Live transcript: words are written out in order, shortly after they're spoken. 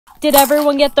Did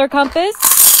everyone get their compass?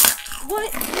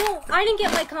 What? No, I didn't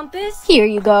get my compass. Here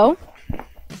you go.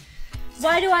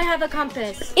 Why do I have a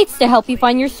compass? It's to help you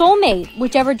find your soulmate.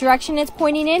 Whichever direction it's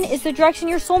pointing in is the direction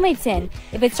your soulmate's in.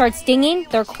 If it starts dinging,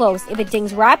 they're close. If it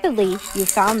dings rapidly, you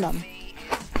found them.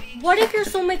 What if your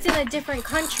soulmate's in a different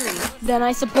country? Then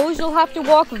I suppose you'll have to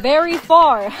walk very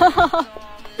far.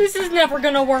 This is never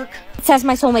gonna work. It says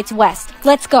my soulmate's west.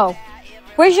 Let's go.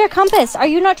 Where's your compass? Are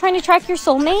you not trying to track your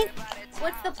soulmate?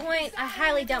 What's the point? I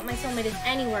highly doubt my soulmate is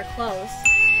anywhere close.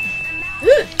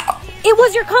 It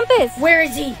was your compass! Where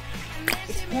is he?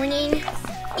 It's pointing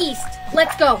east.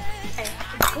 Let's go. It's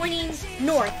pointing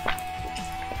north.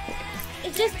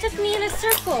 It just took me in a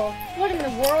circle. What in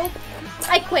the world?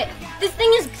 I quit. This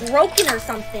thing is broken or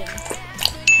something.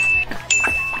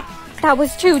 That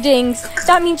was 2 dings.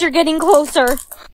 That means you're getting closer.